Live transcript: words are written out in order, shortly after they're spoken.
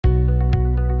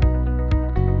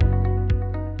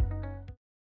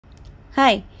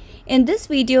Hi, in this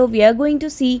video we are going to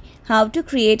see how to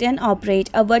create and operate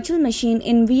a virtual machine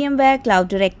in VMware Cloud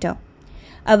Director.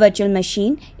 A virtual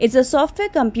machine is a software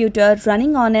computer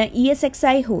running on an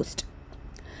ESXi host.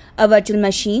 A virtual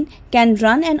machine can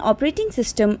run an operating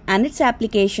system and its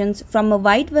applications from a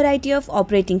wide variety of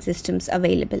operating systems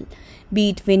available,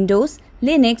 be it Windows,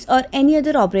 Linux or any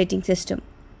other operating system.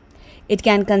 It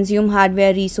can consume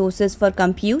hardware resources for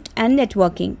compute and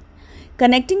networking.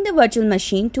 Connecting the virtual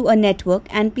machine to a network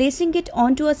and placing it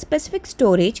onto a specific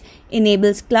storage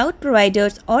enables cloud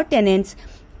providers or tenants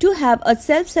to have a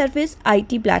self-service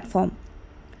IT platform.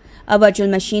 A virtual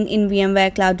machine in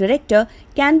VMware Cloud Director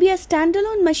can be a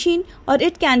standalone machine or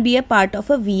it can be a part of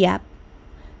a VApp.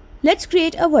 Let's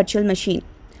create a virtual machine.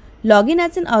 Log in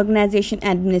as an organization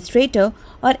administrator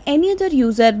or any other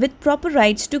user with proper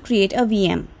rights to create a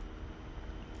VM.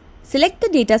 Select the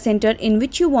data center in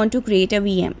which you want to create a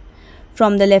VM.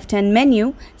 From the left-hand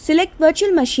menu, select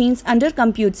Virtual Machines under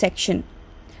Compute section.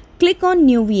 Click on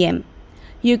New VM.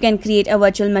 You can create a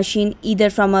virtual machine either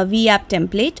from a VApp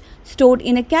template stored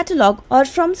in a catalog or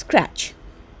from scratch.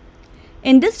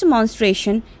 In this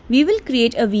demonstration, we will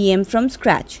create a VM from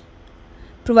scratch.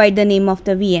 Provide the name of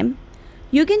the VM.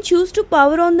 You can choose to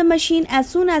power on the machine as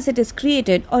soon as it is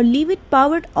created or leave it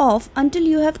powered off until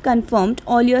you have confirmed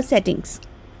all your settings.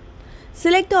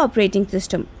 Select the operating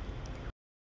system.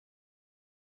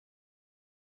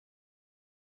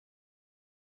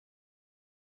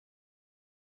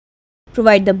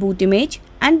 Provide the boot image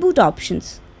and boot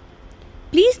options.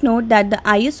 Please note that the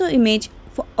ISO image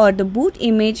or the boot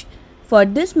image for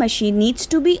this machine needs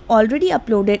to be already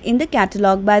uploaded in the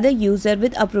catalog by the user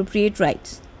with appropriate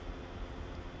rights.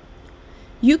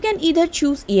 You can either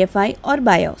choose EFI or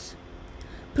BIOS.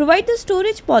 Provide the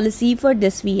storage policy for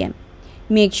this VM.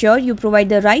 Make sure you provide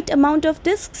the right amount of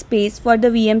disk space for the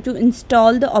VM to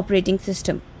install the operating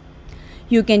system.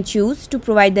 You can choose to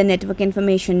provide the network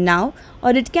information now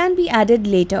or it can be added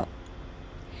later.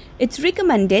 It's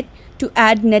recommended to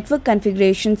add network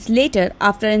configurations later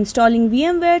after installing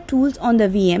VMware tools on the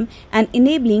VM and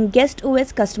enabling guest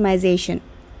OS customization.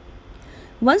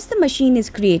 Once the machine is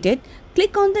created,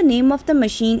 click on the name of the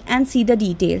machine and see the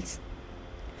details.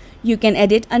 You can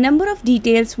edit a number of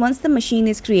details once the machine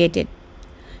is created.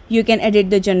 You can edit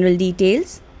the general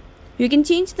details. You can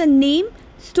change the name,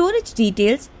 storage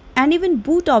details, and even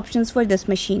boot options for this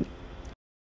machine.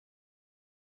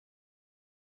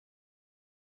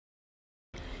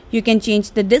 You can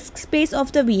change the disk space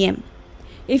of the VM.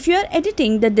 If you are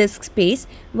editing the disk space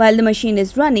while the machine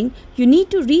is running, you need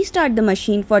to restart the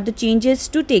machine for the changes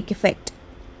to take effect.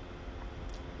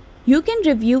 You can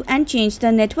review and change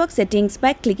the network settings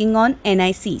by clicking on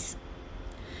NICs.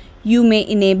 You may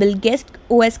enable guest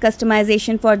OS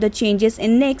customization for the changes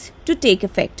in NICs to take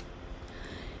effect.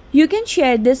 You can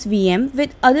share this VM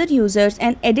with other users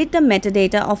and edit the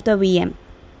metadata of the VM.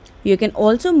 You can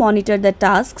also monitor the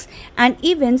tasks and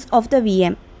events of the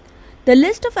VM. The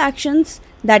list of actions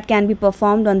that can be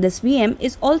performed on this VM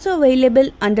is also available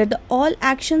under the All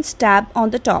Actions tab on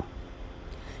the top.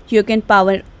 You can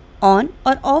power on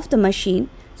or off the machine,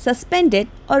 suspend it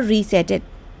or reset it.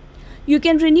 You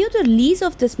can renew the lease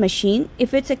of this machine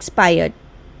if it's expired.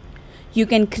 You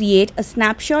can create a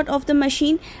snapshot of the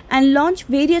machine and launch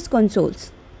various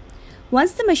consoles.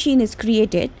 Once the machine is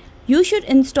created, you should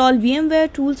install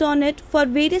VMware tools on it for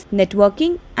various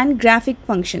networking and graphic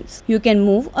functions. You can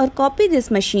move or copy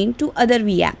this machine to other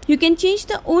VApp. You can change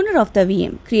the owner of the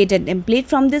VM, create a template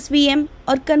from this VM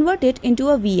or convert it into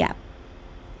a VApp.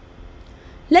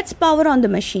 Let's power on the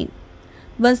machine.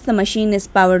 Once the machine is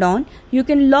powered on, you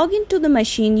can log into the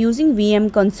machine using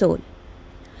VM console.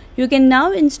 You can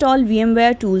now install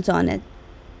VMware tools on it.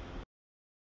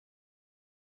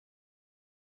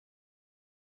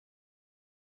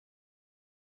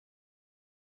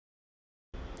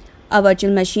 A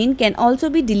virtual machine can also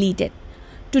be deleted.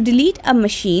 To delete a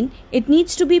machine, it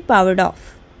needs to be powered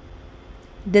off.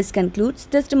 This concludes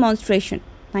this demonstration.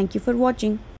 Thank you for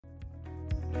watching.